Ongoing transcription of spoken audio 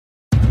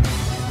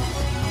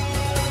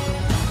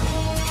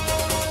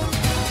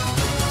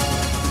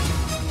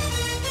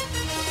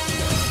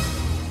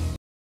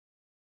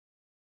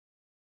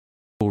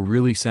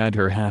really sad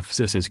her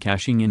half-sis is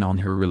cashing in on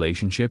her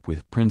relationship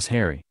with Prince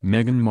Harry.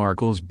 Meghan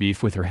Markle's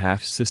beef with her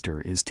half-sister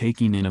is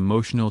taking an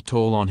emotional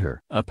toll on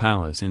her. A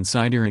palace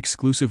insider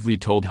exclusively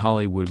told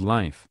Hollywood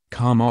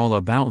Life.com all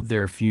about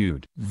their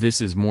feud.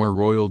 This is more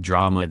royal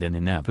drama than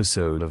an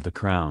episode of The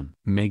Crown.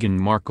 Meghan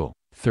Markle,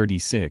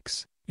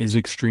 36, is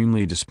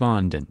extremely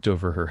despondent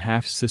over her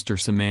half-sister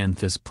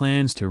Samantha's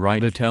plans to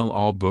write a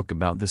tell-all book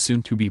about the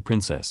soon-to-be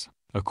princess,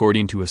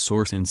 according to a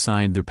source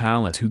inside the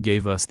palace who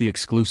gave us the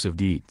exclusive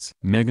deets.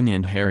 Meghan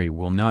and Harry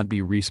will not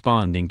be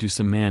responding to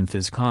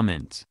Samantha's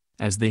comments,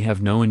 as they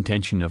have no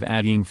intention of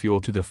adding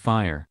fuel to the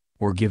fire,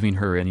 or giving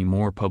her any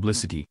more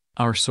publicity,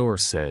 our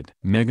source said.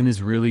 Meghan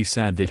is really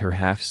sad that her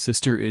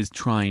half-sister is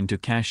trying to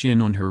cash in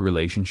on her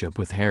relationship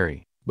with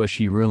Harry, but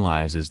she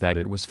realizes that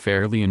it was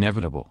fairly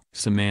inevitable.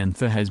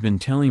 Samantha has been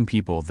telling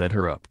people that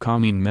her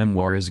upcoming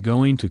memoir is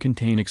going to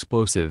contain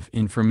explosive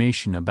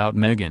information about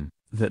Meghan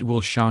that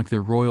will shock the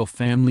royal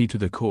family to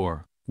the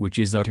core, which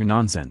is utter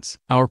nonsense.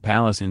 Our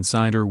palace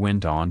insider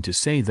went on to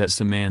say that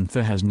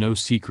Samantha has no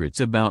secrets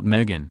about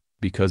Meghan,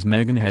 because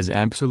Meghan has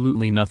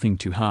absolutely nothing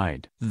to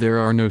hide. There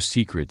are no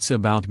secrets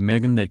about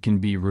Meghan that can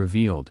be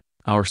revealed,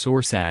 our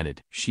source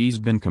added. She's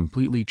been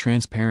completely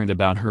transparent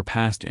about her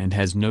past and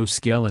has no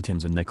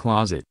skeletons in the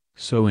closet,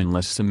 so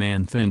unless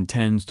Samantha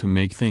intends to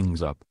make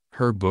things up,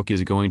 her book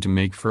is going to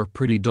make for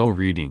pretty dull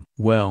reading.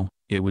 Well,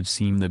 it would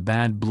seem the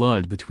bad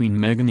blood between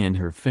Meghan and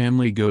her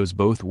family goes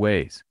both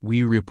ways.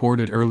 We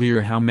reported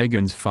earlier how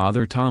Meghan's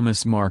father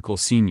Thomas Markle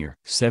Sr.,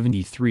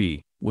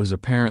 73, was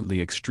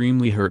apparently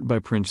extremely hurt by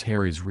Prince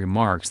Harry's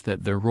remarks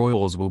that the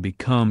royals will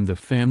become the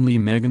family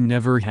Meghan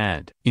never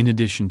had. In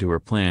addition to her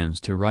plans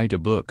to write a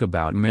book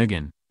about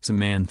Meghan,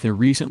 Samantha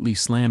recently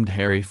slammed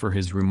Harry for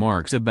his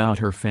remarks about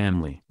her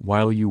family.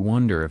 While you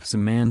wonder if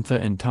Samantha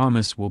and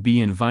Thomas will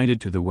be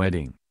invited to the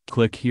wedding,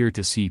 click here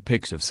to see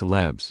pics of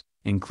celebs,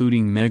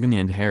 including Meghan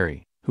and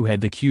Harry, who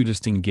had the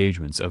cutest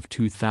engagements of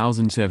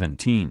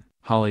 2017.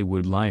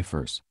 Hollywood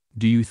Lifers,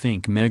 do you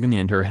think Meghan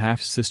and her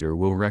half-sister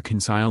will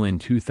reconcile in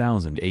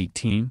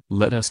 2018?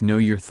 Let us know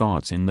your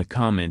thoughts in the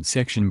comment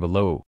section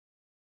below.